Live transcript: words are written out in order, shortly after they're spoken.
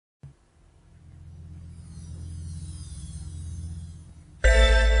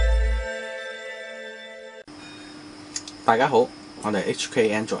大家好，我哋係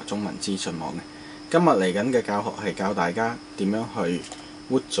hk-android 中文資訊網嘅。今日嚟緊嘅教學係教大家點樣去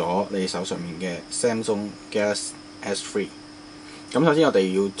root 咗你手上面嘅 Samsung Galaxy S3。咁首先我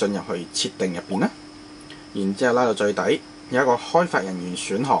哋要進入去設定入邊啦，然之後拉到最底有一個開發人員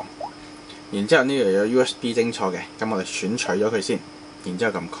選項，然之後呢度有 USB 偵錯嘅，咁我哋選取咗佢先，然之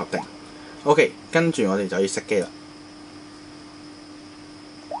後撳確定。OK， 跟住我哋就要熄機啦。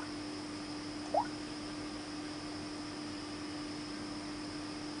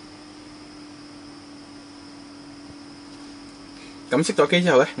咁熄咗機之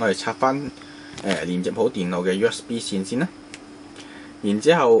後呢，我哋插翻連接好電腦嘅 USB 線先啦。然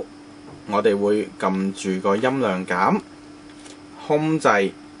之後我哋會撳住個音量減、Home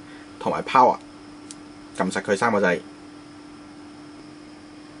掣同埋 Power， 撳實佢三個掣。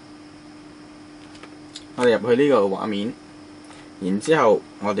我哋入去呢個畫面，然之後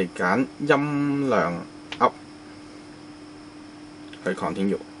我哋揀音量 Up 去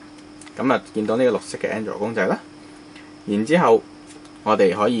Continue。咁啊，見到呢個綠色嘅 Android 公仔啦。然之後我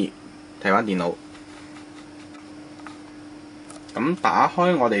哋可以睇翻電腦，咁打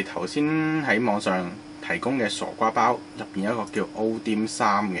開我哋頭先喺網上提供嘅傻瓜包，入邊有一個叫 ODIM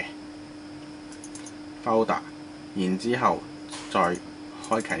 3嘅 folder， 然之後再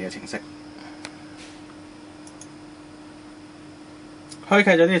開啟呢個程式。開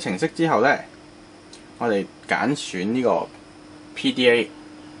啟咗呢個程式之後呢，我哋揀選呢個 PDA，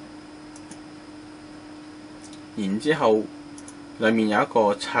 然之後裡面有一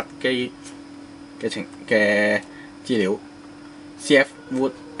個刷機嘅資料 CF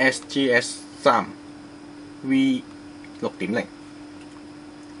Root SGS 3 V 6.0。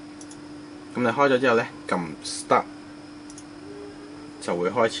咁你開咗之後呢，撳 Start 就會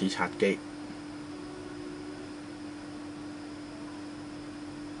開始刷機。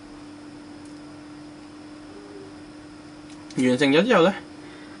完成咗之後呢，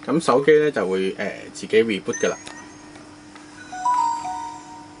咁手機呢就會自己 reboot 㗎啦。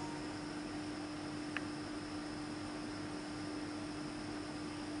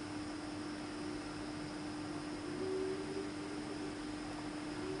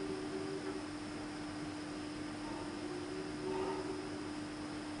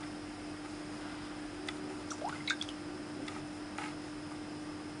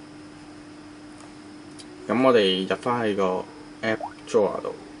咁我哋入翻喺個 App Drawer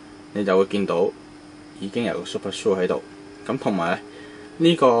度，你就會見到已經有個 Super Show 喺度。咁同埋咧，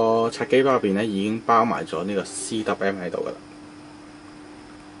呢個刷機包入邊咧已經包埋咗呢個 CWM 喺度噶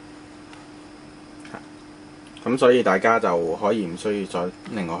啦。咁所以大家就可以唔需要再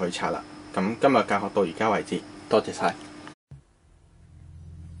另外去刷啦。咁今日教學到而家為止，多謝晒。